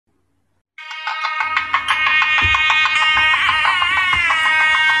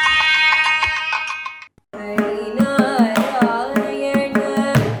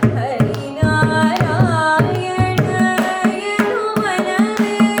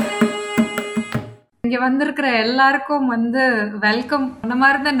இங்க வந்திருக்கிற எல்லாருக்கும் வெல்கம்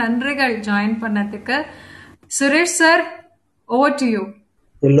மனமார்ந்த நன்றிகள் ஜாயின் பண்ணதுக்கு. Suresh sir, over to you.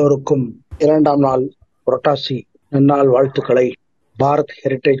 எல்லோருக்கும் 2ஆம் நாள் புரட்டாசி நன்னாள் வாழ்த்துக்களை பாரத்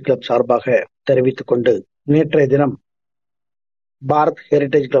ஹெரிடேஜ் கிளப் சார்பாக தெரிவித்துக் கொண்டு, நேற்றைய தினம் பாரத்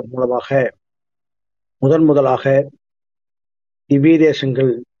ஹெரிடேஜ் கிளப் மூலமாக முதலாக திவ்ய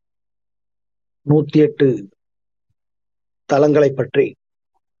தேசங்கள் 108 தலங்களை பற்றி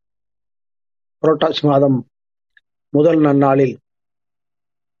புரட்டாசி மாதம் முதல் நன்னாளில்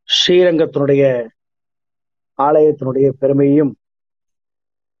ஸ்ரீரங்கத்தினுடைய ஆலயத்தினுடைய பெருமையும்,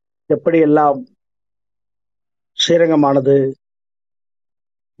 எப்படியெல்லாம் ஸ்ரீரங்கமானது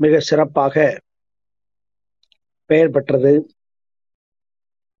மிக சிறப்பாக பெயர் பெற்றது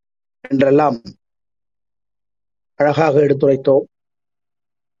என்றெல்லாம் அழகாக எடுத்துரைத்தோம்.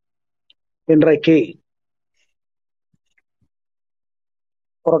 இன்றைக்கு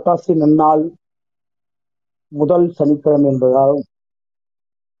புரட்டாசி நன்னாள் முதல் சனிக்கிழமை என்பதாலும்,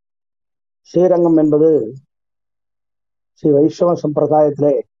 ஸ்ரீரங்கம் என்பது ஸ்ரீ வைஷ்ணவ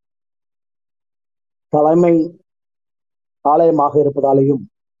சம்பிரதாயத்திலே தலைமை ஆலயமாக இருப்பதாலேயும்,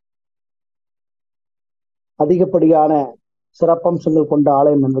 அதிகப்படியான சிறப்பம்சங்கள் கொண்ட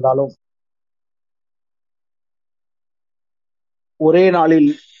ஆலயம் என்பதாலும், ஒரே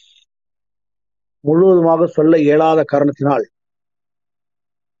நாளில் முழுவதுமாக சொல்ல இயலாத காரணத்தினால்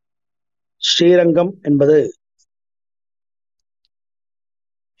ஸ்ரீரங்கம் என்பது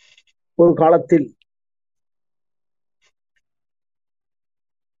ஒரு காலத்தில்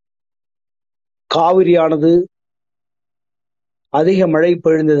காவிரியானது அதிக மழை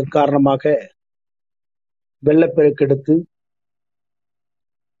பொழிந்ததன் காரணமாக வெள்ளப்பெருக்கெடுத்து,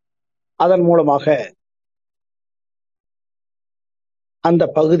 அதன் மூலமாக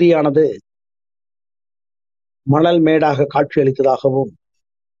அந்த பகுதியானது மணல் மேடாக காட்சியளித்ததாகவும்,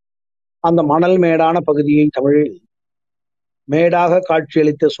 அந்த மணல் மேடான பகுதியை தமிழில் மேடாக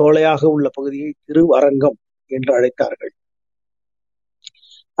காட்சியளித்த சோலையாக உள்ள பகுதியை திருவரங்கம் என்று அழைத்தார்கள்.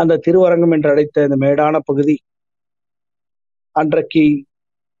 அந்த திருவரங்கம் என்று அழைத்த இந்த மேடான பகுதி, அன்றைக்கு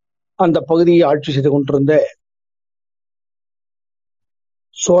அந்த பகுதியை ஆட்சி செய்து கொண்டிருந்த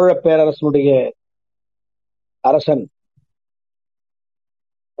சோழ பேரரசனுடைய அரசன்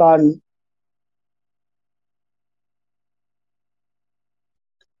தான்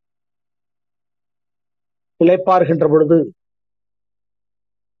இளைப்பாறுகின்ற பொழுது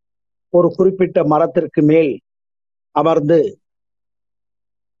ஒரு குறிப்பிட்ட மரத்திற்கு மேல் அமர்ந்து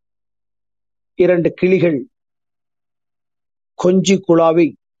 2 கிளிகள் கொஞ்சி குழாவி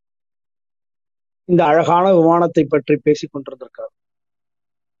இந்த அழகான விமானத்தை பற்றி பேசிக் கொண்டிருந்திருக்கிறார்.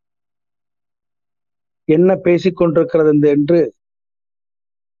 என்ன பேசிக் கொண்டிருக்கிறது என்று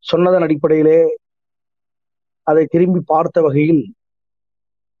சொன்னதன் அடிப்படையிலே அதை திரும்பி பார்த்த வகையில்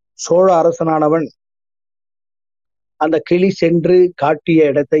சோழ அரசனானவன் அந்த கிளி சென்று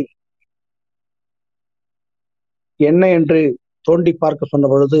காட்டிய இடத்தை என்ன என்று தோண்டி பார்க்க சொன்ன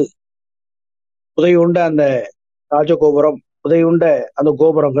பொழுது, புதையுண்ட அந்த ராஜகோபுரம், புதையுண்ட அந்த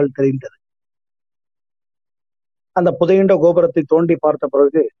கோபுரங்கள் தெரிந்தது. அந்த புதையுண்ட கோபுரத்தை தோண்டி பார்த்த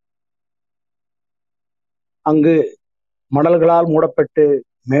பிறகு அங்கு மணல்களால் மூடப்பட்டு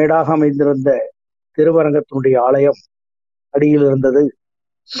மேடாக அமைந்திருந்த திருவரங்கத்தினுடைய ஆலயம் அடியில் இருந்தது.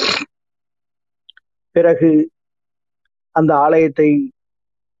 பிறகு அந்த ஆலயத்தை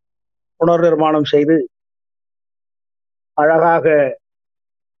புனர் நிர்மாணம் செய்து அழகாக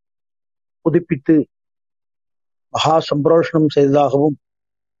புதுப்பித்து மகா சம்பிரோஷணம் செய்ததாகவும்,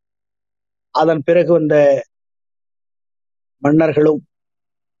 அதன் பிறகு வந்த மன்னர்களும்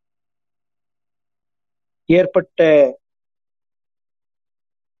ஏற்பட்ட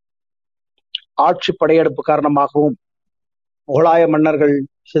ஆட்சி படையெடுப்பு காரணமாகவும் முகலாய மன்னர்கள்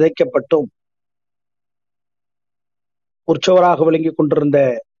சிதைக்கப்பட்டும் உற்சவராக விளங்கிக் கொண்டிருந்த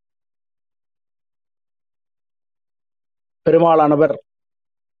பெருமாளானவர்,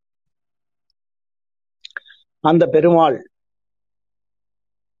 அந்த பெருமாள்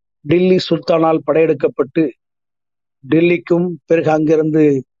டில்லி சுல்தானால் படையெடுக்கப்பட்டு டில்லிக்கும் பிறகு அங்கிருந்து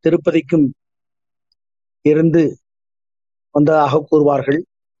திருப்பதிக்கும் இருந்து வந்ததாக கூறுவார்கள்.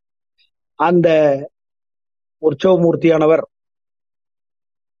 அந்த உற்சவமூர்த்தியானவர்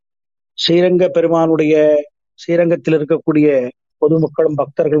ஸ்ரீரங்க பெருமானுடைய ஸ்ரீரங்கத்தில் இருக்கக்கூடிய பொதுமக்களும்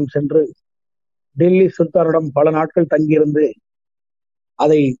பக்தர்களும் சென்று டில்லி சுல்தானிடம் பல நாட்கள் தங்கியிருந்து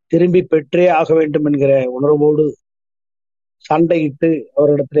அதை திரும்பி பெற்றே ஆக வேண்டும் என்கிற உணர்வோடு சண்டையிட்டு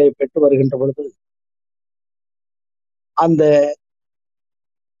அவரிடத்திலே பெற்று வருகின்ற பொழுது, அந்த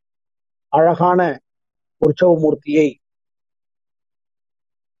அழகான உற்சவமூர்த்தியை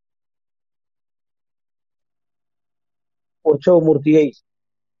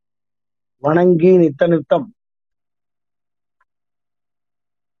வணங்கி நித்த நித்தம்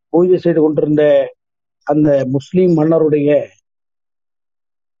பூஜை செய்து கொண்டிருந்த அந்த முஸ்லிம் மன்னருடைய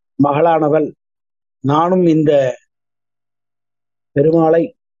மகளானவள், நானும் இந்த பெருமாளை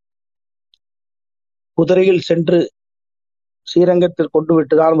குதிரையில் சென்று ஸ்ரீரங்கத்தில் கொண்டு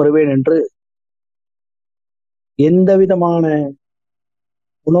விட்டுதான் வருவேன் என்று எந்த விதமான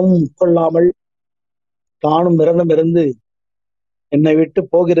உணவும் உட்கொள்ளாமல் தானும் விரதம் இருந்து என்னை விட்டு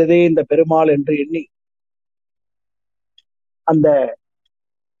போகிறதே இந்த பெருமாள் என்று எண்ணி அந்த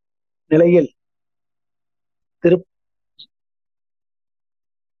நிலையில் திரு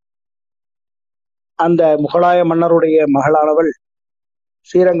அந்த முகலாய மன்னருடைய மகளானவள்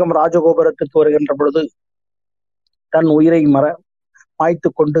ஸ்ரீரங்கம் ராஜகோபுரத்திற்கு வருகின்ற பொழுது தன் உயிரை மாய்த்து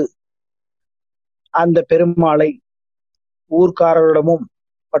கொண்டு அந்த பெருமாளை ஊர்க்காரரிடமும்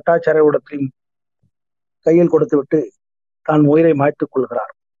பட்டாச்சாரியரிடத்தையும் கையில் கொடுத்துவிட்டு தான் உயிரை மாய்த்துக்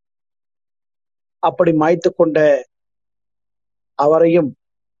கொள்கிறார். அப்படி மாய்த்து கொண்ட அவரையும்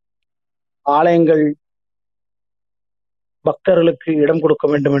ஆலயங்கள் பக்தர்களுக்கு இடம் கொடுக்க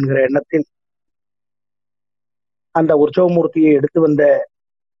வேண்டும் என்கிற எண்ணத்தில் அந்த உற்சவமூர்த்தியை எடுத்து வந்த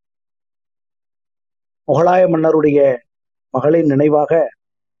முகலாய மன்னருடைய மகளின் நினைவாக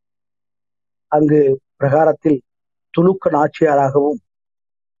அங்கு பிரகாரத்தில் துலுக்க நாச்சியாராகவும்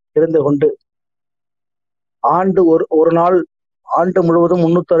இருந்து கொண்டு ஆண்டு ஒரு நாள், ஆண்டு முழுவதும்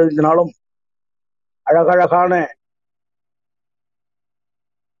 365 நாளும் அழகழகான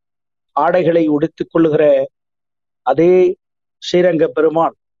ஆடைகளை உடுத்திக் கொள்ளுகிற அதே ஸ்ரீரங்க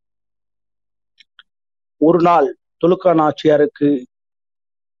பெருமான் ஒரு நாள் துலுக்க நாச்சியாருக்கு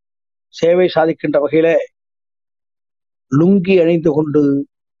சேவை சாதிக்கின்ற வகையில லுங்கி அணிந்து கொண்டு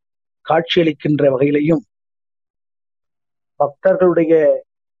காட்சியளிக்கின்ற வகையிலையும் பக்தர்களுடைய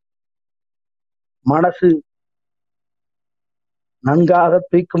மனசு நன்காக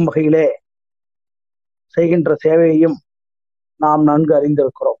தூய்க்கும் வகையிலே செய்கின்ற சேவையையும் நாம் நன்கு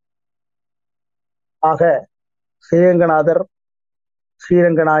அறிந்திருக்கிறோம். ஆக ஸ்ரீரங்கநாதர்,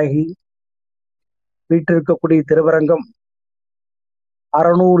 ஸ்ரீரங்கநாயகி வீட்டிருக்கக்கூடிய திருவரங்கம்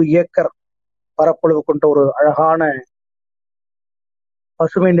 600 ஏக்கர் பரப்பளவு கொண்ட ஒரு அழகான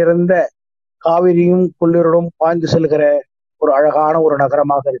பசுமை நிறைந்த காவிரியும் கொள்ளிரும் பாய்ந்து செல்கிற ஒரு அழகான ஒரு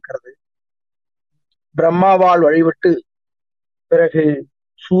நகரமாக இருக்கிறது. பிரம்மாவால் வழிபட்டு பிறகு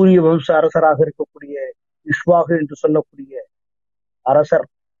சூரிய வம்ச அரசராக இருக்கக்கூடிய இஷ்வாகு என்று சொல்லக்கூடிய அரசர்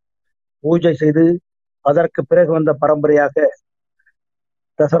பூஜை செய்து அதற்கு பிறகு வந்த பரம்பரையாக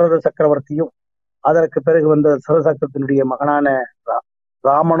தசரத சக்கரவர்த்தியும் அதற்கு பிறகு வந்த தசரத சக்கரத்தினுடைய மகனான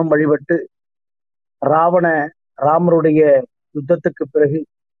ராமனும் வழிபட்டு ராமருடைய யுத்தத்துக்கு பிறகு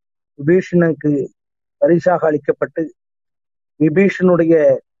விபீஷணனுக்கு பரிசாக அளிக்கப்பட்டு விபீஷனுடைய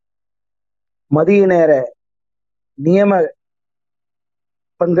மதிய நேர நியம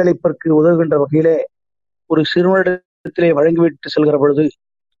பங்களிப்பிற்கு உதவுகின்ற வகையிலே ஒரு சிறுவனிடத்திலே வழங்கிவிட்டு செல்கிற பொழுது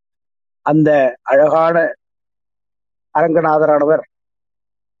அந்த அழகான அரங்கநாதரானவர்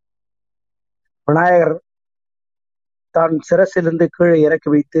விநாயகர் தான் சிரசிலிருந்து கீழே இறக்கி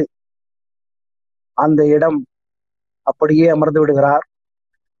வைத்து அந்த இடம் அப்படியே அமர்ந்து விடுகிறார்.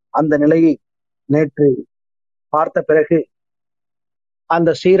 அந்த நிலையை நேற்று பார்த்த பிறகு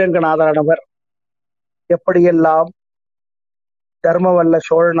அந்த ஸ்ரீரங்கநாதரானவர் எப்படியெல்லாம் தர்மவல்ல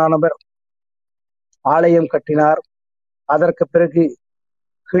சோழனானவர் ஆலயம் கட்டினார், அதற்கு பிறகு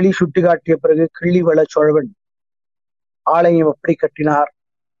கிளி சுட்டி காட்டிய பிறகு கிள்ளிவள சோழவன் ஆலயம் எப்படி கட்டினார்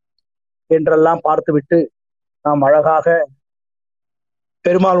என்றெல்லாம் பார்த்துவிட்டு நாம் அழகாக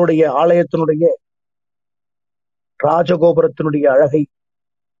பெருமாளுடைய ஆலயத்தினுடைய ராஜகோபுரத்தினுடைய அழகை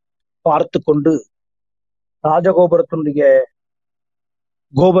பார்த்து கொண்டு ராஜகோபுரத்தினுடைய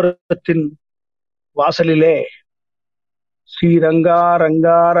கோபுரத்தின் வாசலிலே ஸ்ரீரங்கா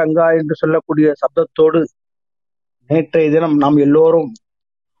ரங்கா ரங்கா என்று சொல்லக்கூடிய சப்தத்தோடு நேற்றைய தினம் நாம் எல்லோரும்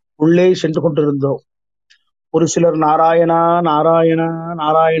உள்ளே சென்று கொண்டிருந்தோம். ஒரு சிலர் நாராயணா நாராயணா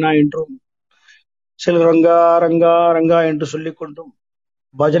நாராயணா என்றும், சிலர் ரங்கா ரங்கா ரங்கா என்று சொல்லிக் கொண்டும்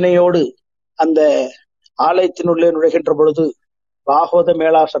பஜனையோடு அந்த ஆலயத்தினுள்ளே நுழைகின்ற பொழுது பாகவத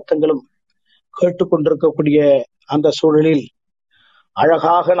மேளா சத்தங்களும் கேட்டுக்கொண்டிருக்கக்கூடிய அந்த சூழலில்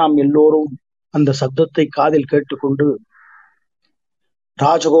அழகாக நாம் எல்லோரும் அந்த சப்தத்தை காதில் கேட்டுக்கொண்டு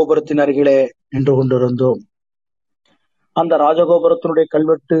ராஜகோபுரத்தின் அருகிலே நின்று கொண்டிருந்தோம். அந்த ராஜகோபுரத்தினுடைய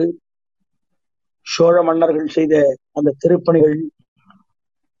கல்வெட்டு, சோழ மன்னர்கள் செய்த அந்த திருப்பணிகள்,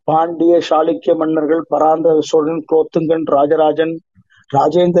 பாண்டிய சாளுக்கிய மன்னர்கள், பராந்தக சோழன், குலோத்துங்கன், ராஜராஜன்,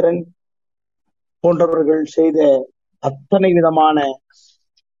 ராஜேந்திரன் போன்றவர்கள் செய்த அத்தனை விதமான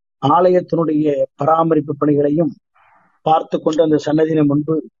ஆலயத்தினுடைய பராமரிப்பு பணிகளையும் பார்த்து கொண்டு அந்த சன்னதியின்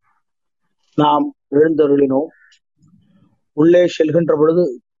முன்பு நாம் எழுந்தருளினோம். உள்ளே செல்கின்ற பொழுது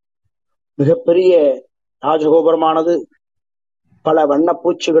மிகப்பெரிய ராஜகோபுரமானது பல வண்ண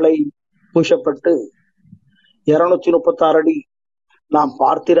பூச்சிகளை பூசப்பட்டு 236 அடி நாம்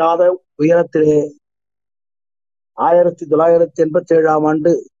பார்த்திராத உயரத்திலே 1987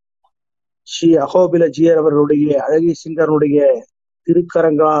 ஆண்டு ஸ்ரீ அகோபிலஜியர் அவர்களுடைய அழகிய சிங்கருடைய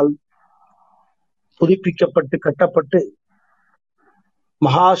திருக்கரங்களால் புதுப்பிக்கப்பட்டு கட்டப்பட்டு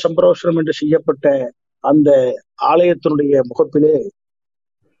மகா சம்பரோஷனம் என்று செய்யப்பட்ட அந்த ஆலயத்தினுடைய முகப்பிலே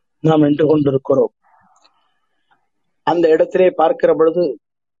நாம் நின்று கொண்டிருக்கிறோம். அந்த இடத்திலே பார்க்கிற பொழுது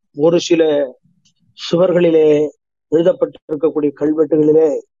ஒரு சில சுவர்களிலே எழுதப்பட்டிருக்கக்கூடிய கல்வெட்டுகளிலே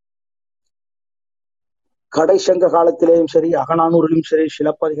கடைசங்க காலத்திலேயும் சரி, அகநானூரிலும் சரி,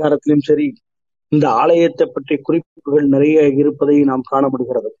 சிலப்பதிகாரத்திலும் சரி, இந்த ஆலயத்தை பற்றிய குறிப்புகள் நிறைய இருப்பதை நாம் காண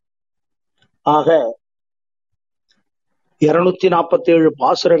முடிகிறது. ஆக 247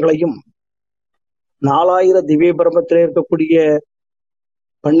 பாசுரங்களையும் 4000 திவ்ய பிரம்மத்திலே இருக்கக்கூடிய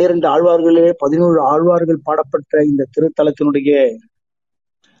 12 ஆழ்வார்களிலே 11 ஆழ்வார்கள் பாடப்பட்ட இந்த திருத்தலத்தினுடைய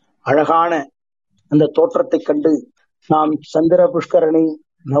அழகான அந்த தோற்றத்தை கண்டு நாம் சந்திர புஷ்கரணி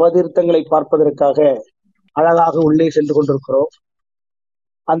நவதீர்த்தங்களை பார்ப்பதற்காக அழகாக உள்ளே சென்று கொண்டிருக்கிறோம்.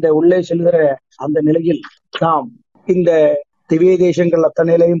 அந்த உள்ளே செல்கிற அந்த நிலையில் நாம் இந்த திவ்ய தேசங்கள்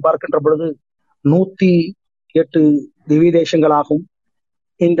அத்தனையிலையும் பார்க்கின்ற பொழுது 108 திவ்ய தேசங்களாகும்.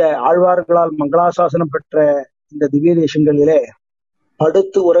 இந்த ஆழ்வார்களால் மங்களாசாசனம் பெற்ற இந்த திவ்ய தேசங்களிலே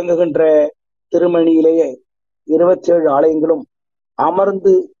படுத்து உறங்குகின்ற திருமணியிலேயே 27 ஆலயங்களும்,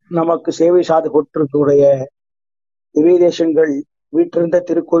 அமர்ந்து நமக்கு சேவை சாது கொண்டிருக்கக்கூடிய திவ்ய தேசங்கள், வீற்றிருந்த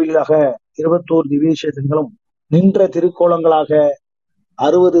திருக்கோயிலாக 21 திவ்ய தேசங்களும், நின்ற திருக்கோலங்களாக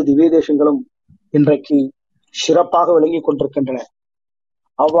 60 திவ்ய தேசங்களும் இன்றைக்கு சிறப்பாக விளங்கிக் கொண்டிருக்கின்றன.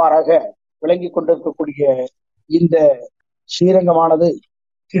 அவ்வாறாக விளங்கிக் கொண்டிருக்கக்கூடிய இந்த ஸ்ரீரங்கமானது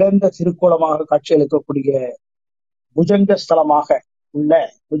கிடந்த திருக்கோலமாக காட்சியளிக்கக்கூடிய புஜங்க ஸ்தலமாக உள்ள,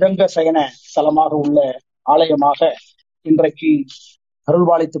 புஜங்க சயன ஸ்தலமாக உள்ள ஆலயமாக இன்றைக்கு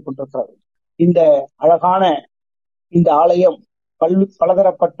அருள்பாலித்துக் கொண்டிருக்கிறது. இந்த அழகான இந்த ஆலயம்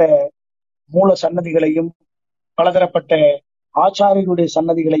பலதரப்பட்ட மூல சன்னதிகளையும் பலதரப்பட்ட ஆச்சாரியர்களுடைய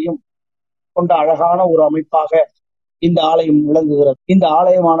சன்னதிகளையும் கொண்ட அழகான ஒரு அமைப்பாக இந்த ஆலயம் விளங்குகிறது. இந்த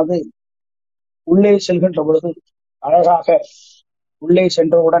ஆலயமானது உள்ளே செல்கின்ற பொழுது அழகாக உள்ளே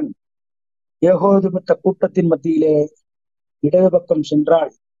சென்றவுடன் ஏகோதிபத்த கூட்டத்தின் மத்தியிலே இடது பக்கம்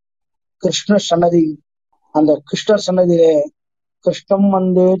சென்றால் கிருஷ்ணர் சன்னதி, அந்த கிருஷ்ணர் சன்னதியிலே கிருஷ்ணம்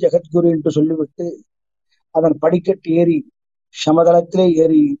வந்தே ஜெகத்குரு என்று சொல்லிவிட்டு அதன் படிக்கட்டு ஏறி சமதளத்திலே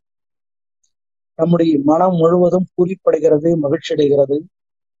ஏறி நம்முடைய மனம் முழுவதும் பூரிப்படைகிறது, மகிழ்ச்சி அடைகிறது.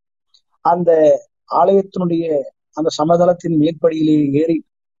 அந்த ஆலயத்தினுடைய அந்த சமதளத்தின் மேற்படியிலே ஏறி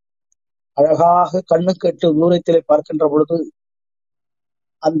அழகாக கண்ணுக்கு எட்டு தூரத்திலே பார்க்கின்ற பொழுது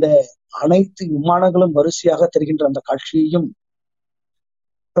அந்த அனைத்து விமானங்களும் வரிசையாக தெரிகின்ற அந்த காட்சியையும்,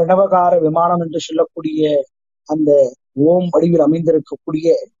 பிரணவகார விமானம் என்று சொல்லக்கூடிய அந்த ஓம் வடிவில் அமைந்திருக்கக்கூடிய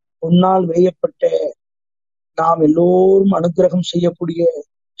பொன்னால் வேயப்பட்ட நாம் எல்லோரும் அனுகிரகம் செய்யக்கூடிய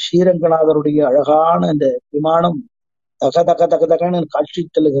ஸ்ரீரங்கநாதருடைய அழகான அந்த விமானம் தக தக தக தகன காட்சி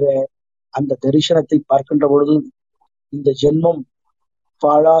தருகிற அந்த தரிசனத்தை பார்க்கின்ற பொழுது இந்த ஜென்மம்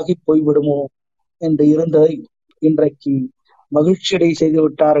பாழாகி போய்விடுமோ என்று இருந்ததை இன்றைக்கு மகிழ்ச்சியடை செய்து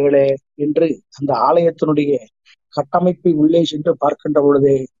விட்டார்களே என்று அந்த ஆலயத்தினுடைய கட்டமைப்பை உள்ளே சென்று பார்க்கின்ற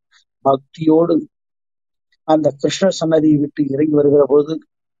பொழுதே பக்தியோடு அந்த கிருஷ்ண சன்னதியை விட்டு இறங்கி வருகிற பொழுது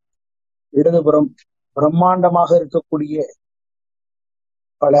இடதுபுறம் பிரம்மாண்டமாக இருக்கக்கூடிய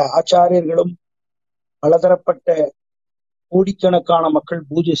பல ஆச்சாரியர்களும் பலதரப்பட்ட கோடிக்கணக்கான மக்கள்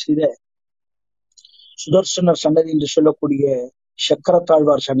பூஜை செய்த சுதர்சனர் சன்னதி என்று சொல்லக்கூடிய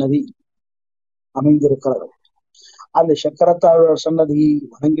சக்கரத்தாழ்வார் சன்னதி அமைந்திருக்கிறது. அந்த சக்கரத்தாழ்வார் சன்னதியை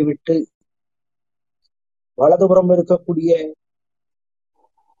வணங்கிவிட்டு வலதுபுறம் இருக்கக்கூடிய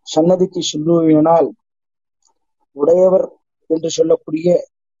சன்னதிக்கு சொல்லுவனால் உடையவர் என்று சொல்லக்கூடிய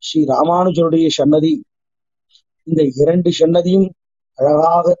ஸ்ரீ ராமானுஜருடைய சன்னதி. இந்த 2 சன்னதியும்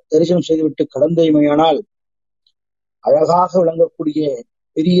அழகாக தரிசனம் செய்துவிட்டு கடந்தமையானால் அழகாக விளங்கக்கூடிய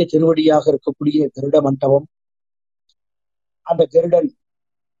பெரிய திருவடியாக இருக்கக்கூடிய கருட மண்டபம், அந்த கருடன்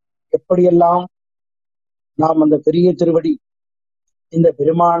எப்படியெல்லாம் நாம் அந்த பெரிய திருவடி இந்த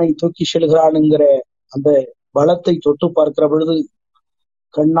பெருமானை தூக்கி செல்கிறான்ங்கிற அந்த பலத்தை தொட்டு பார்க்கிற பொழுது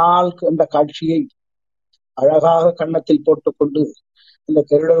கண்ணால் கண்ட காட்சியை அழகாக கன்னத்தில் போட்டுக்கொண்டு இந்த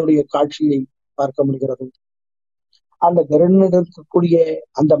கருடனுடைய காட்சியை பார்க்க முடிகிறது. அந்த கருடன் இருக்கக்கூடிய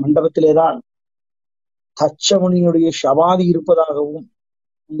அந்த மண்டபத்திலேதான் தச்சமுனியுடைய சமாதி இருப்பதாகவும்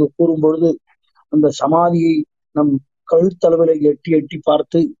இங்கு கூறும் பொழுது அந்த சமாதியை நம் கழுத்தளவிலே எட்டி எட்டி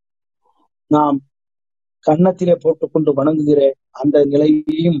பார்த்து நாம் கன்னத்திலே போட்டுக்கொண்டு வணங்குகிற அந்த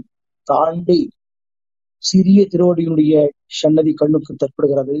நிலையையும் தாண்டி சிறிய திருவடியினுடைய சன்னதி கண்ணுக்கு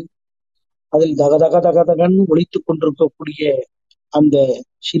தென்படுகிறது. அதில் தகதக தகதகன் ஒலித்துக் கொண்டிருக்கக்கூடிய அந்த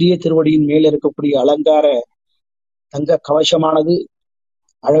சிறிய திருவடியின் மேல் இருக்கக்கூடிய அலங்கார தங்க கவசமானது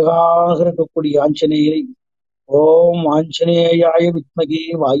அழகாக இருக்கக்கூடிய ஆஞ்சநேயரை ஓம் ஆஞ்சநேயாய வித்மகே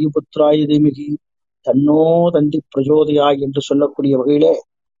வாயுபுத்திராய தீமகி தன்னோ தந்தி பிரஜோதயாய் என்று சொல்லக்கூடிய வகையில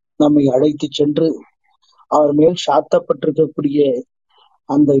நம்மை அழைத்து சென்று அவர் மேல் சாத்தப்பட்டிருக்கக்கூடிய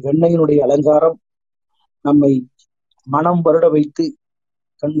அந்த வெண்ணையினுடைய அலங்காரம் நம்மை மனம் வருட வைத்து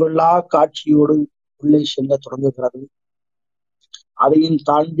கண்கொள்ளா காட்சியோடு உள்ளே செல்ல தொடங்குகிறது. அதையும்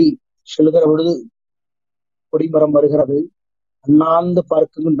தாண்டி செல்கிற பொழுது கொடிமரம் வருகிறது. அண்ணாந்து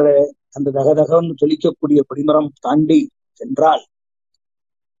பார்க்கின்ற அந்த தகதகம் ஜொலிக்கக்கூடிய கொடிமரம் தாண்டி சென்றால்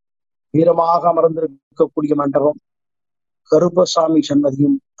வீரமாக அமர்ந்திருக்கக்கூடிய மண்டபம் கருப்பசாமி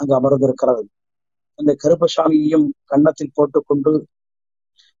சன்னதியும் அங்கு அமர்ந்திருக்கிறது. அந்த கருப்பசாமியையும் கன்னத்தில் போட்டுக்கொண்டு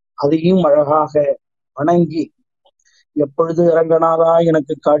அதையும் அழகாக வணங்கி எப்பொழுது அரங்கநாதா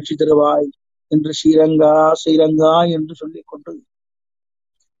எனக்கு காட்சி தருவாய் என்று ஸ்ரீரங்கா ஸ்ரீரங்கா என்று சொல்லிக் கொண்டு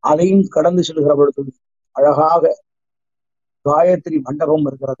அதையும் கடந்து செல்கிற பொழுது அழகாக காயத்ரி மண்டபம்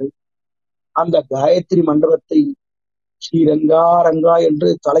வருகிறது. அந்த காயத்ரி மண்டபத்தை ஸ்ரீரங்கா ரங்கா என்று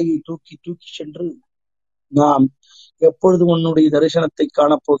தலையை தூக்கி தூக்கி சென்று நாம் எப்பொழுது உன்னுடைய தரிசனத்தை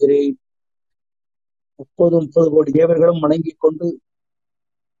காணப்போகிறேன், 30 கோடி தேவர்களும் வணங்கிக் கொண்டு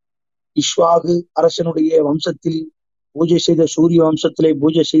இஷ்வாகு அரசனுடைய வம்சத்தில் பூஜை செய்த சூரிய வம்சத்திலே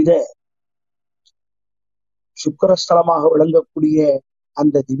பூஜை செய்த சுக்கரஸ்தலமாக விளங்கக்கூடிய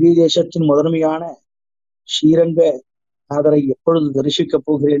அந்த திவ்ய தேசத்தின் முதன்மையான ஸ்ரீரங்க நாதரை எப்பொழுது தரிசிக்கப்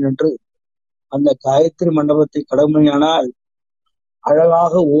போகிறேன் என்று அந்த காயத்ரி மண்டபத்தை கடமையானால்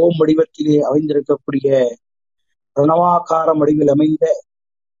அழகாக ஓம் வடிவத்திலே அமைந்திருக்கக்கூடிய பிரணவாக்கார வடிவில் அமைந்த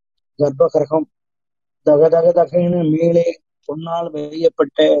கர்ப்பகிரகம் தகதக தகன மேலே பொன்னால்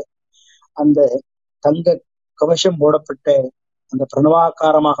வேயப்பட்ட அந்த தங்க கவசம் போடப்பட்ட அந்த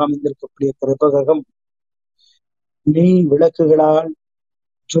பிரணவாக்காரமாக அமைந்திருக்கக்கூடிய கர்ப்பகிரகம் நெய் விளக்குகளால்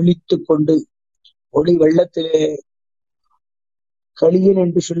ஜொலித்துக் கொண்டு ஒளி வெள்ளத்திலே களியன்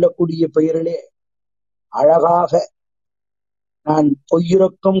என்று சொல்லக்கூடிய பெயரிலே அழகாக நான்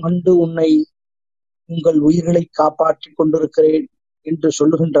பொய்யுறக்கம் கண்டு உங்கள் உயிர்களை காப்பாற்றிக் கொண்டிருக்கிறேன் என்று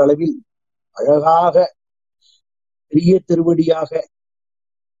சொல்லுகின்ற அளவில் அழகாக பெரிய திருவடியாக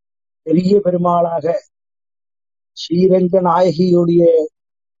பெரிய பெருமாளாக ஸ்ரீரங்க நாயகியுடைய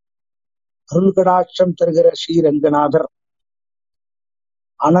அருள்கடாட்சம் தருகிற ஸ்ரீரங்கநாதர்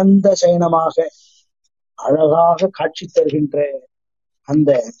அனந்த சயனமாக அழகாக காட்சி தருகின்ற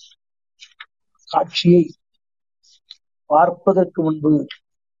அந்த காட்சியை பார்ப்பதற்கு முன்பு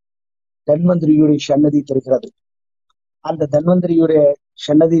தன்வந்திரியுடைய சன்னதி தருகிறது. அந்த தன்வந்திரியுடைய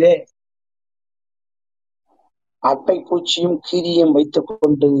சன்னதியிலே அட்டை பூச்சியும் கீரியும் வைத்துக்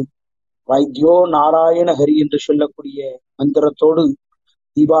கொண்டு வைத்தியோ நாராயண ஹரி என்று சொல்லக்கூடிய மந்திரத்தோடு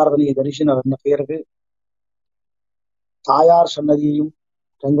தீபாரதனையை தரிசனம் பண்ண பிறகு தாயார் சன்னதியையும்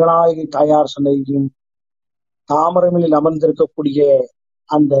ரங்கநாயகி தாயார் சன்னதியையும் தாமரமில் அமர்ந்திருக்கக்கூடிய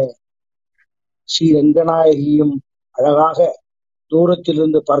அந்த ஸ்ரீ ரங்கநாயகியும் அழகாக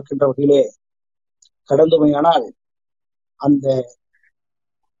தூரத்திலிருந்து பார்க்கின்ற வகையிலே கடந்துமையானால் அந்த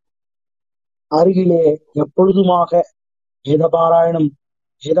அருகிலே எப்பொழுதுமாக வேதபாராயணம்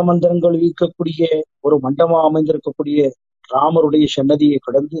வேதமந்திரங்கள் இருக்கக்கூடிய ஒரு மண்டபம் அமைந்திருக்கக்கூடிய ராமருடைய சன்னதியை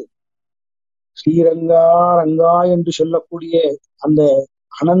கடந்து ஸ்ரீரங்கா ரங்கா என்று சொல்லக்கூடிய அந்த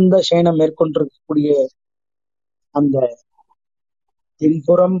அனந்த சேனம் மேற்கொண்டிருக்கக்கூடிய அந்த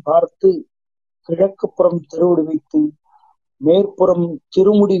தென்புறம் பார்த்து கிழக்கு புறம் திருவுடி வைத்து மேற்புறம்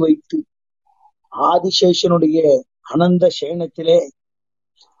திருமுடி வைத்து ஆதிசேஷனுடைய அனந்த சேனத்திலே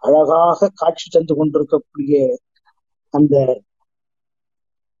அழகாக காட்சி தந்து கொண்டிருக்கக்கூடிய அந்த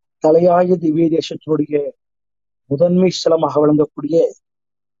தலையாய திவ்ய தேசத்தினுடைய முதன்மை ஸ்தலமாக விளங்கக்கூடிய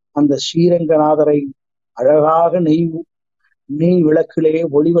அந்த ஸ்ரீரங்கநாதரை அழகாக நெய் விளக்கிலே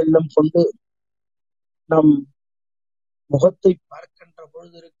ஒளி வெள்ளம் கொண்டு நம் முகத்தை பார்க்கின்ற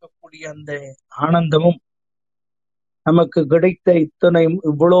பொழுது இருக்கக்கூடிய அந்த ஆனந்தமும் நமக்கு கிடைத்த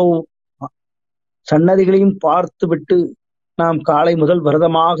இவ்வளவு சன்னதிகளையும் பார்த்து விட்டு நாம் காலை முதல்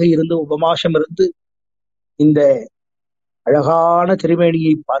விரதமாக இருந்து உபவாசம் இருந்து இந்த அழகான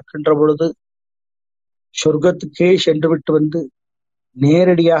திருமேனியை பார்க்கின்ற பொழுது சொர்க்கத்துக்கே சென்று விட்டு வந்து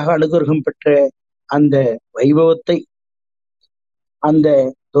நேரடியாக அனுகிரகம் பெற்ற அந்த வைபவத்தை அந்த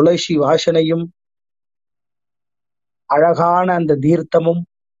துளசி வாசனையும் அழகான அந்த தீர்த்தமும்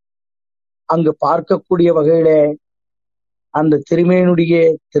அங்கு பார்க்கக்கூடிய வகையில அந்த திருமேனுடைய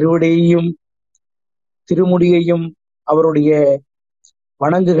திருவடியையும் திருமுடியையும் அவருடைய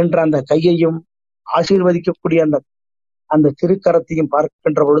வணங்குகின்ற அந்த கையையும் ஆசீர்வதிக்கக்கூடிய அந்த திருக்கரத்தையும்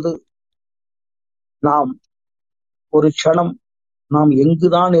பார்க்கின்ற பொழுது நாம் ஒரு க்ஷணம் நாம்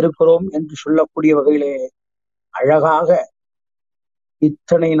எங்குதான் இருக்கிறோம் என்று சொல்லக்கூடிய வகையிலே அழகாக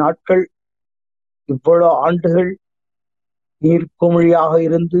இத்தனை நாட்கள் இவ்வளவு ஆண்டுகள் நீர்க்குமிழியாக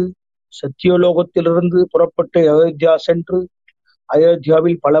இருந்து சத்தியலோகத்திலிருந்து புறப்பட்டு அயோத்தியா சென்று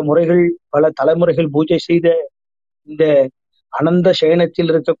அயோத்தியாவில் பல முறைகள் பல தலைமுறைகள் பூஜை செய்த இந்த அனந்த சயனத்தில்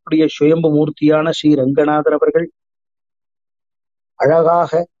இருக்கக்கூடிய சுயம்பு மூர்த்தியான ஸ்ரீ ரங்கநாதர் அவர்கள்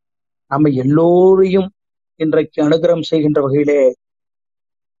அழகாக நம்ம எல்லோரையும் இன்றைக்கு அனுகிரகம் செய்கின்ற வகையிலே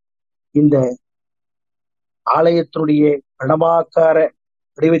இந்த ஆலயத்தினுடைய பிரணவாக்கார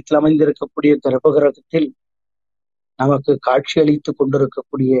வடிவத்தில் அமைந்திருக்கக்கூடிய கர்ப்பகிரகத்தில் நமக்கு காட்சி அளித்துக்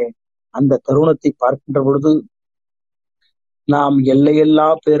கொண்டிருக்கக்கூடிய அந்த தருணத்தை பார்க்கின்ற பொழுது நாம்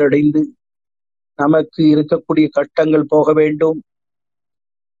எல்லையெல்லாம் பேரடைந்து நமக்கு இருக்கக்கூடிய கஷ்டங்கள் போக வேண்டும்,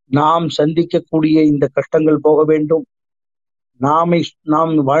 நாம் சந்திக்கக்கூடிய இந்த கஷ்டங்கள் போக வேண்டும்,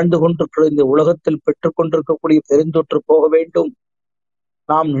 நாம் வாழ்ந்து கொண்டிருக்கிற இந்த உலகத்தில் பெற்றுக் கொண்டிருக்கக்கூடிய பெருந்தொற்று போக வேண்டும்,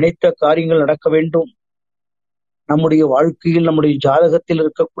 நாம் நினைத்த காரியங்கள் நடக்க வேண்டும், நம்முடைய வாழ்க்கையில் நம்முடைய ஜாதகத்தில்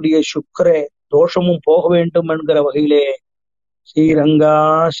இருக்கக்கூடிய சுக்கிர தோஷமும் போக வேண்டும் என்கிற வகையிலே ஸ்ரீரங்கா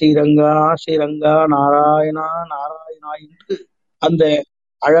ஸ்ரீரங்கா ஸ்ரீரங்கா நாராயணா நாராயணா என்று அந்த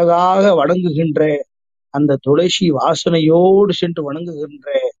அழகாக வணங்குகின்ற அந்த துளசி வாசனையோடு சென்று வணங்குகின்ற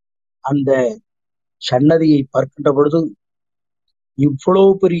அந்த சன்னதியை பார்க்கின்ற பொழுது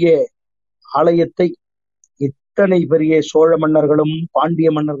இவ்வளவு பெரிய ஆலயத்தை இத்தனை பெரிய சோழ மன்னர்களும் பாண்டிய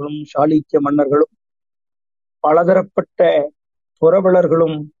மன்னர்களும் சாளுக்கிய மன்னர்களும் பலதரப்பட்ட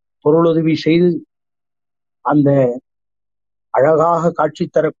புரவலர்களும் பொருளுதவி செய்து அந்த அழகாக காட்சி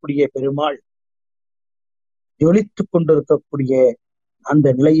தரக்கூடிய பெருமாள் ஜொலித்துக் கொண்டிருக்கக்கூடிய அந்த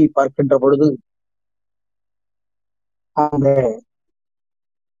நிலையை பார்க்கின்ற பொழுது அந்த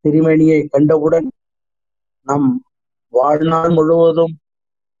திருமணியை கண்டவுடன் நம் வாழ்நாள் முழுவதும்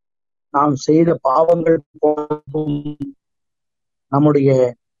நாம் செய்த பாவங்கள் போகும், நம்முடைய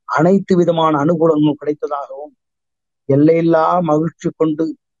அனைத்து விதமான அனுகூலங்களும் கிடைத்ததாகவும் எல்லையில்லா மகிழ்ச்சி கொண்டு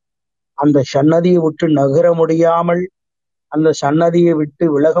அந்த சன்னதியை விட்டு நகர முடியாமல், அந்த சன்னதியை விட்டு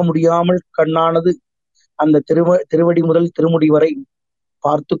விலக முடியாமல் கண்ணானது அந்த திருவடி முதல் திருமுடி வரை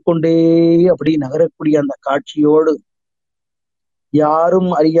பார்த்து கொண்டே அப்படி நகரக்கூடிய அந்த காட்சியோடு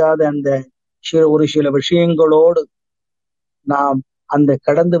யாரும் அறியாத அந்த ஒரு சில விஷயங்களோடு நாம் அந்த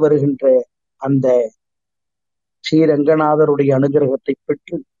கடந்து வருகின்ற அந்த ஸ்ரீரங்கநாதருடைய அனுகிரகத்தை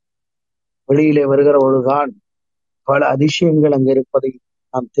பெற்று வெளியிலே வருகிற பொழுதுதான் பல அதிசயங்கள் அங்கு இருப்பதை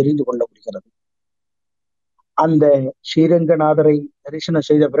நாம் தெரிந்து கொள்ள முடிகிறது. அந்த ஸ்ரீரங்கநாதரை தரிசனம்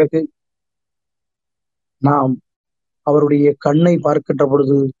செய்த பிறகு நாம் அவருடைய கண்ணை பார்க்கின்ற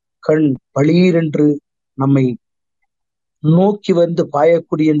பொழுது கண் பளீரென்று நம்மை நோக்கி வந்து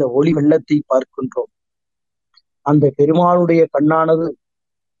பாயக்கூடிய இந்த ஒளி வெள்ளத்தை பார்க்கின்றோம். அந்த பெருமாளுடைய கண்ணானது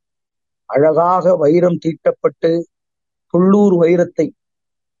அழகாக வைரம் தீட்டப்பட்டு புள்ளூர் வைரத்தை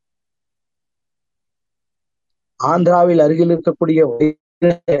ஆந்திராவில் அருகில் இருக்கக்கூடிய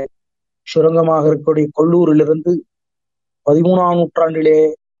சுரங்கமாக இருக்கக்கூடிய கொல்லூரிலிருந்து 13ஆம் நூற்றாண்டிலே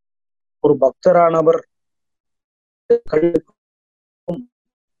ஒரு பக்தரானவர்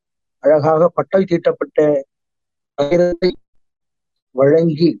அழகாக பட்டல் தீட்டப்பட்ட வைரத்தை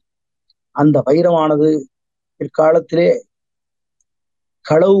வழங்கி அந்த வைரமானது பிற்காலத்திலே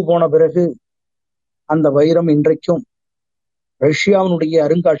களவு போன பிறகு அந்த வைரம் இன்றைக்கும் ரஷ்யாவினுடைய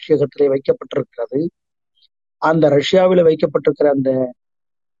அருங்காட்சியகத்திலே வைக்கப்பட்டிருக்கிறது. அந்த ரஷ்யாவில் வைக்கப்பட்டிருக்கிற அந்த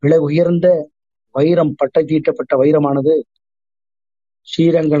விலை உயர்ந்த வைரம் பட்டை தீட்டப்பட்ட வைரமானது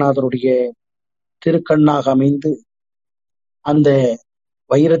ஸ்ரீரங்கநாதருடைய திருக்கண்ணாக அமைந்து அந்த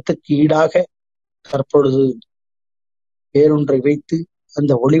வைரத்துக்கு ஈடாக தற்பொழுது வேறொன்றை வைத்து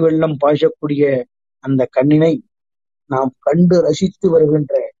அந்த ஒளி வெள்ளம் பாய்ச்சக்கூடிய அந்த கண்ணினை நாம் கண்டு ரசித்து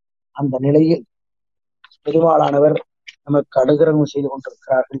வருகின்ற அந்த நிலையில் பெருமாளானவர் நமக்கு அனுகிரகம் செய்து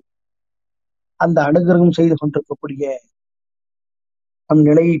கொண்டிருக்கிறார்கள். அந்த அனுகிரகம் செய்து கொண்டிருக்கக்கூடிய நம்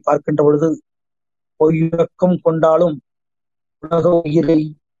நிலையை பார்க்கின்ற பொழுது பொய்யக்கம் கொண்டாலும் உலக உயிரை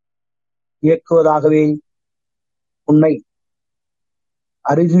இயக்குவதாகவே உன்னை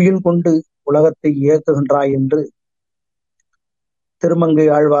அறிவியல் கொண்டு உலகத்தை இயக்குகின்றாய் என்று திருமங்கை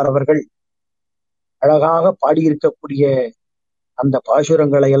ஆழ்வார் அவர்கள் அழகாக பாடியிருக்கக்கூடிய அந்த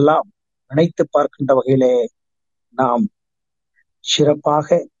பாசுரங்களை எல்லாம் நினைத்து பார்க்கின்ற வகையிலே நாம்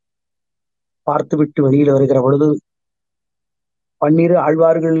சிறப்பாக பார்த்துவிட்டு வெளியில் வருகிற பொழுது 12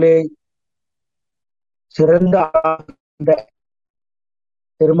 ஆழ்வார்களிலே சிறந்த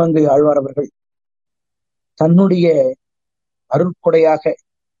திருமங்கை ஆழ்வார் அவர்கள் தன்னுடைய அருட்கொடையாக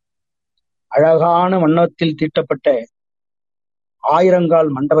அழகான வண்ணத்தில் தீட்டப்பட்ட ஆயிரங்கால்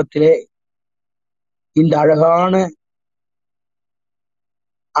மண்டபத்திலே இந்த அழகான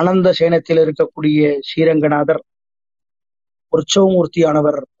அனந்த சேனத்தில் இருக்கக்கூடிய ஸ்ரீரங்கநாதர்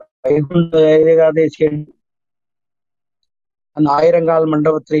உற்சவமூர்த்தியானவர் வைகுண்ட ஏகாதேசியன் அந்த ஆயிரங்கால்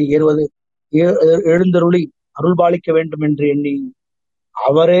மண்டபத்திலே ஏறுவது எழுந்தருளி அருள்பாலிக்க வேண்டும் என்று எண்ணி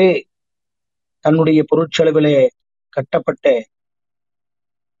அவரே தன்னுடைய பொருட்செலவிலே கட்டப்பட்ட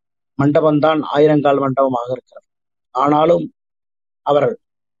மண்டபம்தான் ஆயிரங்கால் மண்டபமாக இருக்கிறது. ஆனாலும் அவர்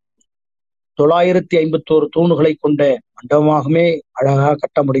 951 தூண்களை கொண்ட மண்டபமாகவே அழகாக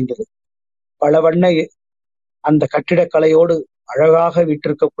கட்ட முடிந்தது. பல வண்ண அந்த கட்டிடக்கலையோடு அழகாக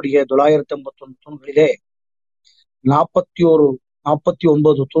வீற்றிருக்கக்கூடிய 951 தூண்களிலே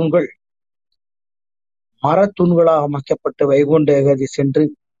 49 தூண்கள் மரத்தூண்களாக அமைக்கப்பட்டு வைகுண்ட ஏகாதசி சென்று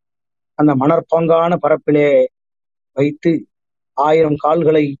அந்த மணற்பாங்கான பரப்பிலே வைத்து 1000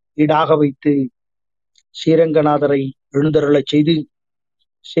 கால்களை ஈடாக வைத்து ஸ்ரீரங்கநாதரை எழுந்தருளச் செய்து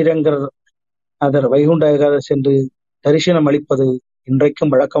ஸ்ரீரங்கநாதர் வைகுண்ட ஏகாதசி சென்று தரிசனம் அளிப்பது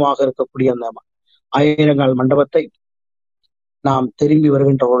இன்றைக்கும் வழக்கமாக இருக்கக்கூடிய அந்த ஆயிரங்கால் மண்டபத்தை நாம் திரும்பி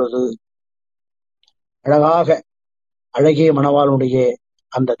வருகின்ற பொழுது அழகாக அழகிய மணவாளனுடைய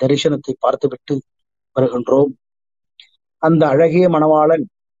அந்த தரிசனத்தை பார்த்துவிட்டு வருகின்றோம். அந்த அழகிய மணவாளன்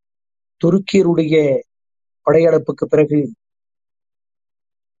துருக்கியருடைய படையெடுப்புக்கு பிறகு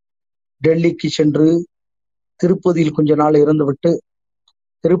டெல்லிக்கு சென்று திருப்பதியில் கொஞ்ச நாள் இருந்துவிட்டு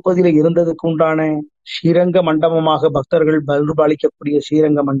திருப்பதியில இருந்ததுக்கு உண்டான ஸ்ரீரங்க மண்டபமாக பக்தர்கள் பகிர்பாலிக்கக்கூடிய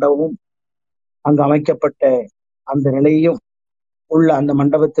ஸ்ரீரங்க மண்டபமும் அங்கு அமைக்கப்பட்ட அந்த நிலையும் உள்ள அந்த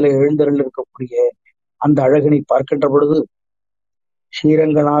மண்டபத்தில் எழுந்தருள் இருக்கக்கூடிய அந்த அழகினை பார்க்கின்ற பொழுது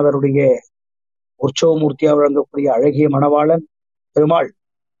ஸ்ரீரங்கநாதருடைய உற்சவமூர்த்தியாக வழங்கக்கூடிய அழகிய மணவாளன் பெருமாள்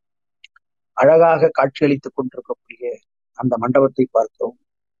அழகாக காட்சியளித்துக் கொண்டிருக்கக்கூடிய அந்த மண்டபத்தை பார்த்தோம்.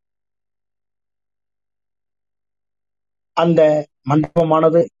 அந்த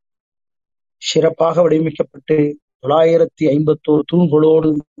மண்டபமானது சிறப்பாக வடிவமைக்கப்பட்டு 951 தூண்களோடு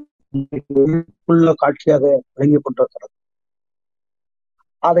உள்ள காட்சியாக விளங்கிக் கொண்டிருக்கிறது.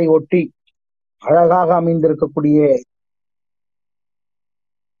 அதை ஒட்டி அழகாக அமைந்திருக்கக்கூடிய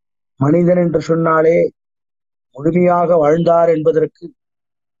மனிதன் என்று சொன்னாலே முழுமையாக வாழ்ந்தார் என்பதற்கு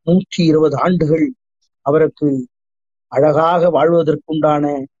 120 ஆண்டுகள் அவருக்கு அழகாக வாழ்வதற்குண்டான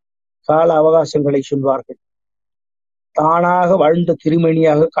கால அவகாசங்களை சொல்வார்கள். தானாக வாழ்ந்த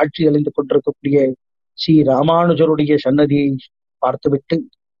திருமேனியாக காட்சி அளித்துக் கொண்டிருக்கக்கூடிய ஸ்ரீ ராமானுஜருடைய சன்னதியை பார்த்துவிட்டு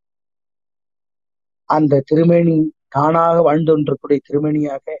அந்த திருமேனி தானாக வாழ்ந்து கொண்டிருக்கக்கூடிய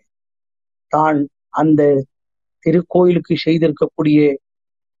திருமேனியாக தான் அந்த திருக்கோயிலுக்கு செய்திருக்கக்கூடிய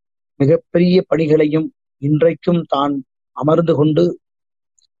மிகப்பெரிய பணிகளையும் இன்றைக்கும் தான் அமர்ந்து கொண்டு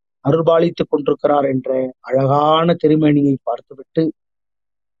அருள்பாலித்துக் கொண்டிருக்கிறார் என்ற அழகான திருமேனியை பார்த்துவிட்டு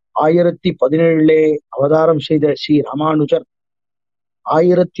 1017 அவதாரம் செய்த ஸ்ரீ ராமானுஜர்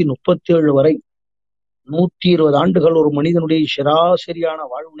 1037 வரை 120 ஆண்டுகள் ஒரு மனிதனுடைய சராசரியான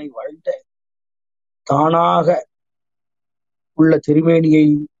வாழ்வினை வாழ்ந்த தானாக உள்ள திருமேனியை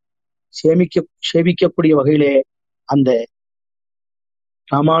சேமிக்கக்கூடிய வகையிலே அந்த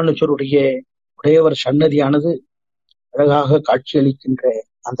ராமானுஜருடைய உடையவர் சன்னதியானது அழகாக காட்சியளிக்கின்ற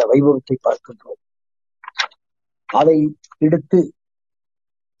அந்த வைபவத்தை பார்க்கின்றோம். அதை எடுத்து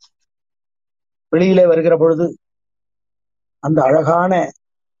வெளியிலே வருகிற பொழுது அந்த அழகான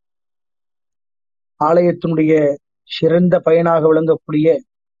ஆலயத்தினுடைய சிறந்த பயனாக விளங்கக்கூடிய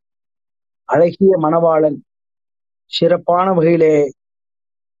அழகிய மணவாளன் சிறப்பான வகையிலே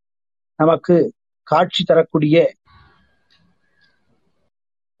நமக்கு காட்சி தரக்கூடிய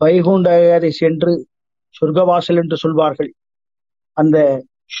வைகுண்ட ஏகாதசி என்று சொர்க்கவாசல் என்று சொல்வார்கள். அந்த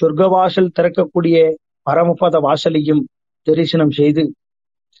சொர்க்கவாசல் திறக்கக்கூடிய பரமபத வாசலையும் தரிசனம் செய்து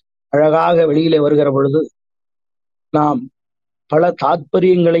அழகாக வெளியிலே வருகிற பொழுது நாம் பல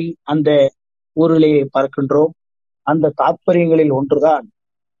தாத்பரியங்களை அந்த ஊரிலே பார்க்கின்றோம். அந்த தாத்பரியங்களில் ஒன்றுதான்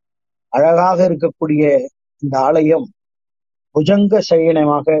அழகாக இருக்கக்கூடிய இந்த ஆலயம் புஜங்க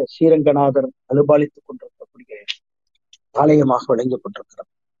சயனமாக ஸ்ரீரங்கநாதர் அலுபாலித்துக் கொண்டிருக்கக்கூடிய ஆலயமாக விளங்கிக் கொண்டிருக்கிறது.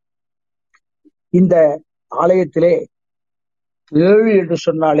 இந்த ஆலயத்திலே 7 என்று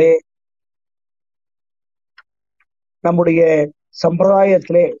சொன்னாலே நம்முடைய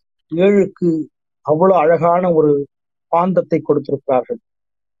சம்பிரதாயத்திலே 7க்கு அவ்வளவு அழகான ஒரு பாந்தத்தை கொடுத்திருக்கிறார்கள்.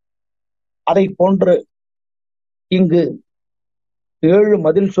 அதை போன்று இங்கு 7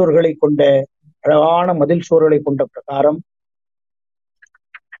 மதில் சுவர்களை கொண்ட அழகான மதில் சுவர்களை கொண்ட பிரகாரம்,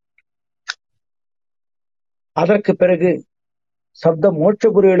 அதற்கு பிறகு சப்த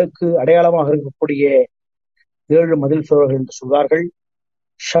மோட்சபுரிகளுக்கு அடையாளமாக இருக்கக்கூடிய 7 மதில் சுவர்கள் என்று சொல்வார்கள்.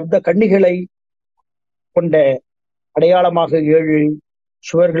 சப்த கன்னிகளை கொண்ட அடையாளமாக 7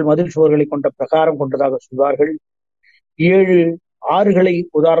 சுவர்கள் மதில் சுவர்களை கொண்ட பிரகாரம் கொண்டதாக சொல்வார்கள். 7 ஆறுகளை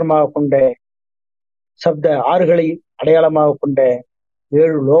உதாரணமாக கொண்ட சப்த ஆறுகளை அடையாளமாக கொண்ட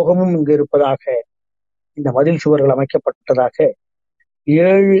 7 லோகமும் இங்கு இருப்பதாக இந்த மதில் சுவர்கள் அமைக்கப்பட்டதாக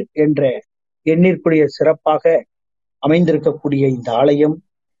 7 என்ற எண்ணிற்குரிய சிறப்பாக அமைந்திருக்கக்கூடிய இந்த ஆலயம்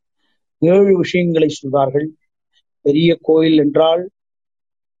 7 விஷயங்களை சொல்வார்கள். பெரிய கோயில் என்றால்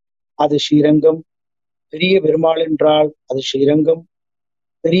அது ஸ்ரீரங்கம், பெரிய பெருமாள் என்றால் அது ஸ்ரீரங்கம்,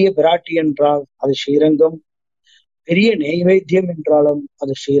 பெரிய பிராட்டி என்றால் அது ஸ்ரீரங்கம், பெரிய நெய்வேத்தியம் என்றாலும்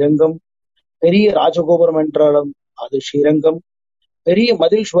அது ஸ்ரீரங்கம், பெரிய ராஜகோபுரம் என்றாலும் அது ஸ்ரீரங்கம், பெரிய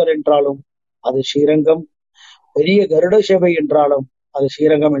மதில் சுவர் என்றாலும் அது ஸ்ரீரங்கம், பெரிய கருட சேவை என்றாலும் அது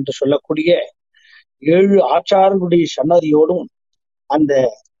ஸ்ரீரங்கம் என்று சொல்லக்கூடிய 7 ஆச்சாரங்களுடைய சன்னதியோடும் அந்த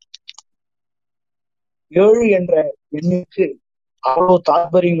 7 என்ற எண்ணிற்கு அவ்வளவு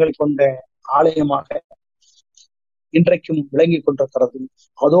தாற்பயங்களை கொண்ட ஆலயமாக இன்றைக்கும் விளங்கிக் கொண்டிருக்கிறது.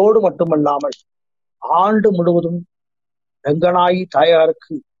 அதோடு மட்டுமல்லாமல் ஆண்டு முழுவதும் ரங்கநாயகி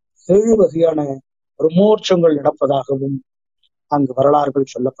தாயாருக்கு 7 வகையான பிரம்மோற்சவங்கள் நடப்பதாகவும் அங்கு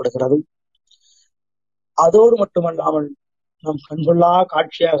வரலாறுகள் சொல்லப்படுகிறது. அதோடு மட்டுமல்லாமல் நம் கண்கொள்ளா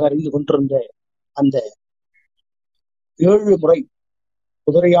காட்சியாக அறிந்து கொண்டிருந்த அந்த 7 முறை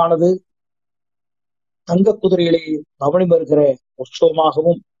குதிரையானது தங்க குதிரையிலே பவனி வருகிற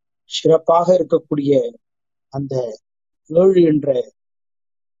உற்சவமாகவும் சிறப்பாக இருக்கக்கூடிய அந்த 7 என்ற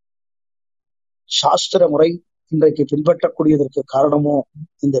சாஸ்திர முறை இன்றைக்கு பின்பற்றக்கூடியதற்கு காரணமோ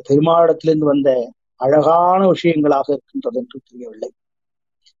இந்த பெருமாளிடத்திலிருந்து வந்த அழகான விஷயங்களாக இருக்கின்றது என்று தெரியவில்லை.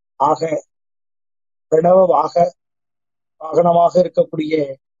 ஆக பிரணவ வாகனமாக இருக்கக்கூடிய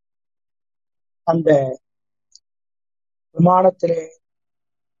அந்த விமானத்திலே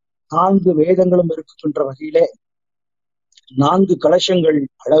 4 வேதங்களும் இருக்கின்ற வகையிலே 4 கலசங்கள்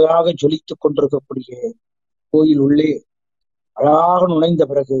அழகாக ஜொலித்துக் கொண்டிருக்கக்கூடிய கோயில் உள்ளே அழகாக நுழைந்த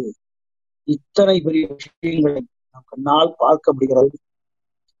பிறகு இத்தனை பெரிய விஷயங்களை நாம் கண்ணால் பார்க்க முடிகிறது.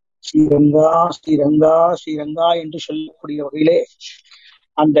 ஸ்ரீரங்கா ஸ்ரீரங்கா ஸ்ரீரங்கா என்று சொல்லக்கூடிய வகையிலே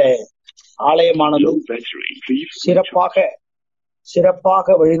அந்த ஆலயமானது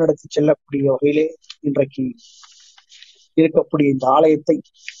சிறப்பாக வழிநடத்தி செல்லக்கூடிய வகையிலே இன்றைக்கு இருக்கக்கூடிய இந்த ஆலயத்தை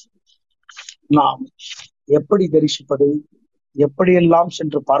நாம் எப்படி தரிசிப்பது, எப்படியெல்லாம்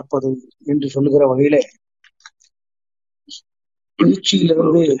சென்று பார்ப்பது என்று சொல்லுகிற வகையிலே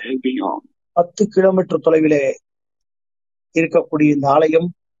திருச்சியிலிருந்து 10 கிலோமீட்டர் தொலைவிலே இருக்கக்கூடிய இந்த ஆலயம்,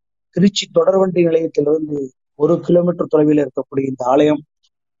 திருச்சி தொடர்வண்டி நிலையத்திலிருந்து 1 கிலோமீட்டர் தொலைவில் இருக்கக்கூடிய இந்த ஆலயம்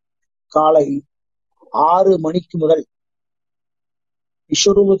காலை 6 மணிக்கு முதல்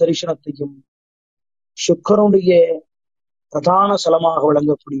விஸ்வரூப தரிசனத்தையும் சுக்கரனுடைய பிரதான ஸ்தலமாக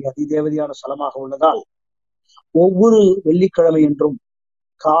விளங்கக்கூடிய அதிதேவதையான ஸ்தலமாக உள்ளதால் ஒவ்வொரு வெள்ளிக்கிழமை என்றும்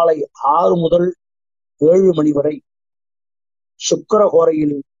காலை 6 முதல் 7 மணி வரை சுக்கர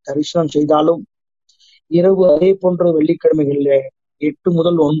கோரையில் தரிசனம் செய்தாலும் இரவு அதே போன்று வெள்ளிக்கிழமைகளிலே 8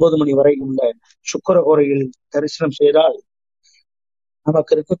 முதல் 9 மணி வரை உள்ள சுக்கர கோரையில் தரிசனம் செய்தால்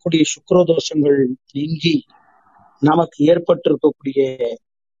நமக்கு இருக்கக்கூடிய சுக்கிர தோஷங்கள் நீங்கி நமக்கு ஏற்பட்டிருக்கக்கூடிய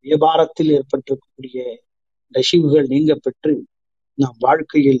வியாபாரத்தில் ஏற்பட்டிருக்கக்கூடிய நசிவுகள் நீங்க பெற்று நம்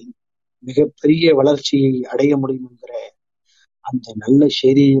வாழ்க்கையில் மிகப்பெரிய வளர்ச்சியை அடைய முடியும் என்கிற அந்த நல்ல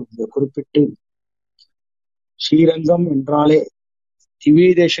செய்தியை குறிப்பிட்டு, ஸ்ரீரங்கம் என்றாலே திவ்ய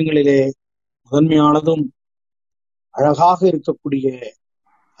தேசங்களிலே முதன்மையானதும் அழகாக இருக்கக்கூடிய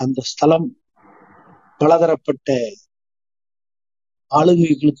அந்த ஸ்தலம் பலதரப்பட்ட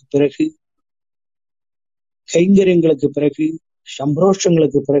ஆளுமைகளுக்கு பிறகு, கைங்கரியங்களுக்கு பிறகு,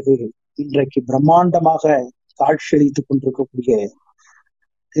 சம்பரோஷங்களுக்கு பிறகு இன்றைக்கு பிரம்மாண்டமாக காட்சியளித்துக் கொண்டிருக்கக்கூடிய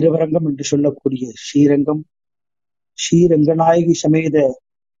திருவரங்கம் என்று சொல்லக்கூடிய ஸ்ரீரங்கம், ஸ்ரீரங்கநாயகி சமேத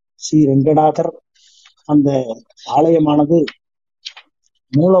ஸ்ரீரங்கநாதர் அந்த ஆலயமானது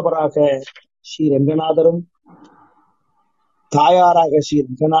மூலவராக ஸ்ரீரங்கநாதரும், தாயாராக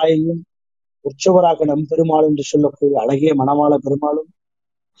ஸ்ரீரங்கநாயகியும், உற்சவராக நம்பெருமாள் என்று சொல்லக்கூடிய அழகிய மணவாள பெருமாளும்,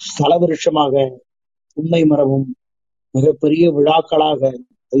 ஸ்தல விருட்சமாக உண்மை மரமும், மிகப்பெரிய விழாக்களாக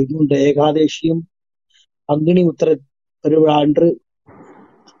வைகுண்ட ஏகாதேசியும் பங்குனி உத்தர பெருவிழா அன்று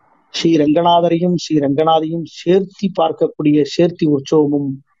ஸ்ரீரங்கநாதரையும் ஸ்ரீரங்கநாதையும் சேர்த்தி பார்க்கக்கூடிய சேர்த்தி உற்சவமும்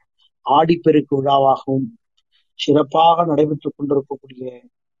ஆடிப்பெருக்கு விழாவாகவும் சிறப்பாக நடைபெற்றுக் கொண்டிருக்கக்கூடிய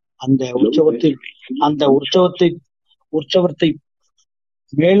அந்த உற்சவத்தை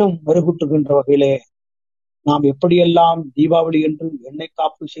மேலும் மெருகூட்டுகின்ற வகையிலே நாம் எப்படியெல்லாம் தீபாவளி என்று எண்ணெய்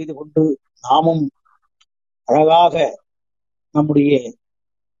காப்பு செய்து கொண்டு நாமும் அழகாக நம்முடைய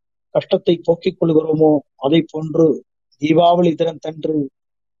கஷ்டத்தை போக்கிக் கொள்கிறோமோ அதை போன்று தீபாவளி தினத்தன்று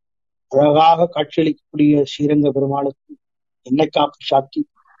அழகாக காட்சியளிக்கக்கூடிய ஸ்ரீரங்க பெருமாளுக்கு எண்ணெய் காப்பு சாத்தி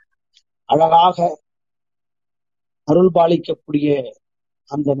அழகாக அருள் பாலிக்கக்கூடிய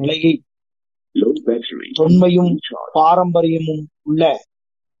அந்த நிலையை தொன்மையும் பாரம்பரியமும் உள்ள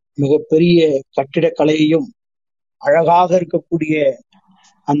மிகப்பெரிய கட்டிடக்கலையையும் அழகாக இருக்கக்கூடிய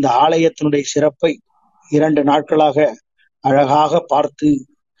அந்த ஆலயத்தினுடைய சிறப்பை 2 நாட்களாக அழகாக பார்த்து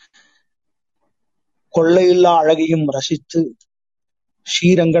கொள்ளையில்லா அழகையும் ரசித்து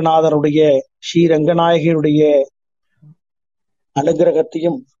ஸ்ரீரங்கநாதருடைய ஸ்ரீரங்கநாயகியுடைய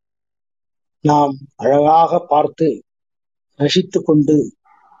அனுகிரகத்தையும் நாம் அழகாக பார்த்து ரசித்துக் கொண்டு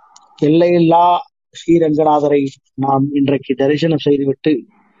எல்லையில்லா ஸ்ரீரங்கநாதரை நாம் இன்றைக்கு தரிசனம் செய்துவிட்டு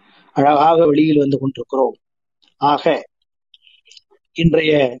அழகாக வெளியில் வந்து கொண்டிருக்கிறோம். ஆக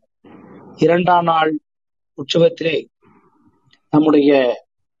இன்றைய 2ஆம் நாள் உற்சவத்திலே நம்முடைய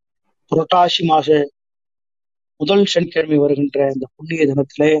புரட்டாசி மாச முதல் சனிக்கிழமை வருகின்ற இந்த புண்ணிய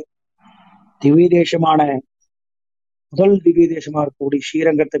தினத்திலே முதல் திவ்ய தேசமா இருக்கக்கூடிய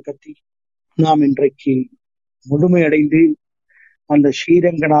ஸ்ரீரங்கத்தை பற்றி நாம் இன்றைக்கு முழுமையடைந்து அந்த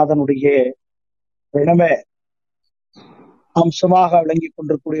ஸ்ரீரங்கநாதனுடைய பிரணவ அம்சமாக விளங்கிக்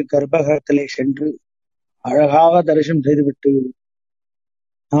கொண்டிருக்கூடிய கர்ப்பகிரகத்திலே சென்று அழகாக தரிசனம் செய்துவிட்டு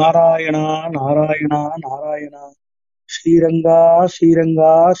நாராயணா நாராயணா நாராயணா ஸ்ரீரங்கா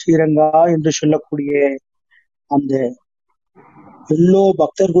ஸ்ரீரங்கா ஸ்ரீரங்கா என்று சொல்லக்கூடிய அந்த எல்லோ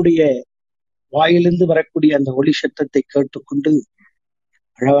பக்தர்களுடைய வாயிலிருந்து வரக்கூடிய அந்த ஒலி சத்தத்தை கேட்டுக்கொண்டு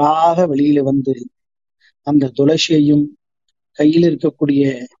அழகாக வெளியில வந்து அந்த துளசியையும் கையில் இருக்கக்கூடிய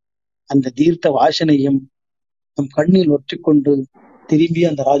அந்த தீர்த்த வாசனையும் நம் கண்ணில் ஒற்றிக்கொண்டு திரும்பி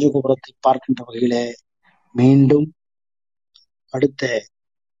அந்த ராஜகோபுரத்தை பார்க்கின்ற வகையில மீண்டும் அடுத்த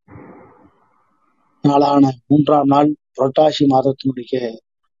நாளான 3ஆம் நாள் புரட்டாசி மாதத்தினுடைய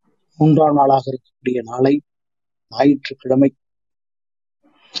 3ஆம் நாளாக இருக்கக்கூடிய நாளை ஞாயிற்றுக்கிழமை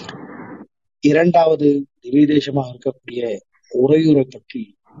 2வது திவ்ய தேசமாக இருக்கக்கூடிய உறையூரை பற்றி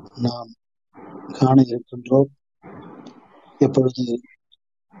நாம் காண இருக்கின்றோம். எப்பொழுது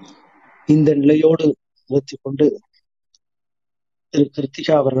இந்த நிலையோடு நிறுத்திக் கொண்டு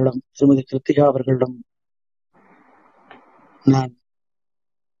திருமதி கிருத்திகா அவர்களிடம் நான்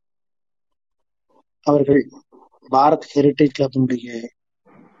அவர்கள் பாரத் ஹெரிட்டேஜ் கிளப்பினுடைய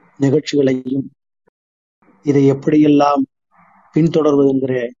நிகழ்ச்சிகளையும் இதை எப்படியெல்லாம் பின்தொடர்வது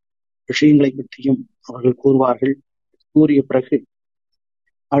என்கிற விஷயங்களை பற்றியும் அவர்கள் கூறுவார்கள். கூறிய பிறகு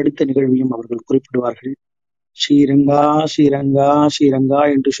அடுத்த நிகழ்வையும் அவர்கள் குறிப்பிடுவார்கள். ஸ்ரீரங்கா ஸ்ரீரங்கா ஸ்ரீரங்கா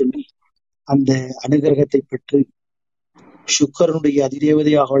என்று சொல்லி அந்த அனுகிரகத்தை பெற்று சுக்கரனுடைய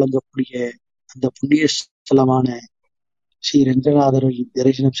அதிதேவதையாக வழங்கக்கூடிய அந்த புண்ணிய ஸ்தலமான ஸ்ரீ ரங்கநாதரை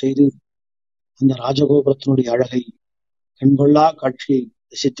தரிசனம் செய்து அந்த ராஜகோபுரத்தினுடைய அழகை கண்கொள்ளா காட்சியை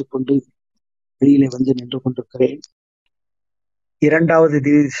ரசித்துக் கொண்டு வெளியிலே வந்து நின்று கொண்டிருக்கிறேன். 2வது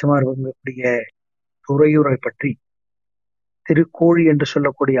திவ்யதேசமாக இருக்கக்கூடிய துறையூரை பற்றி, திருக்கோழி என்று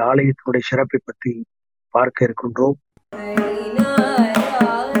சொல்லக்கூடிய ஆலயத்தினுடைய சிறப்பை பற்றி பார்க்க இருக்கின்றோம்.